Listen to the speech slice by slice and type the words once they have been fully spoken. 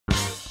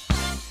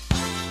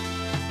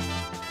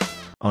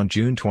On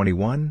June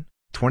 21,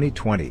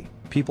 2020,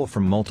 people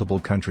from multiple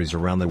countries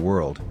around the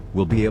world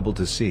will be able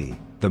to see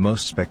the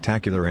most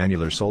spectacular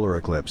annular solar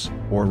eclipse,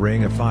 or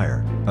ring of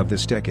fire, of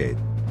this decade.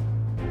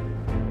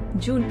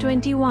 June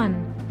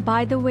 21,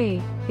 by the way,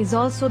 is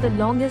also the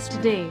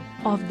longest day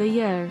of the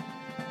year.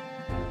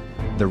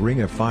 The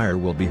ring of fire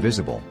will be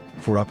visible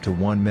for up to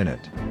 1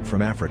 minute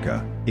from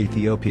Africa,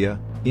 Ethiopia,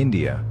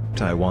 India,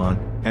 Taiwan,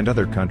 and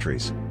other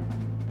countries.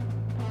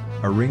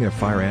 A ring of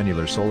fire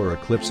annular solar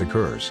eclipse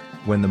occurs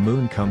when the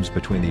moon comes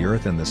between the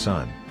Earth and the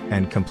Sun,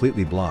 and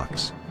completely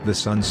blocks the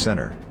Sun's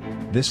center.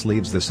 This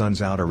leaves the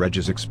Sun's outer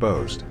edges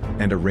exposed,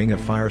 and a ring of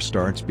fire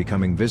starts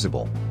becoming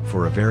visible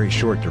for a very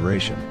short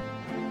duration.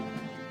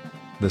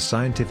 The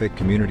scientific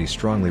community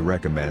strongly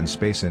recommends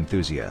space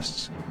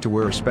enthusiasts to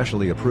wear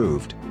specially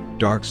approved,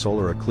 dark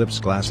solar eclipse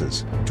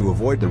glasses to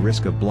avoid the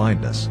risk of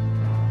blindness.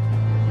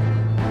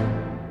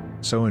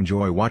 So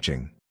enjoy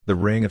watching the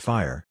ring of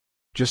fire.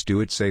 Just do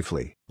it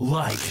safely.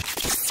 Like,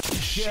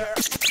 share,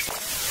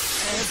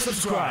 and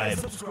subscribe.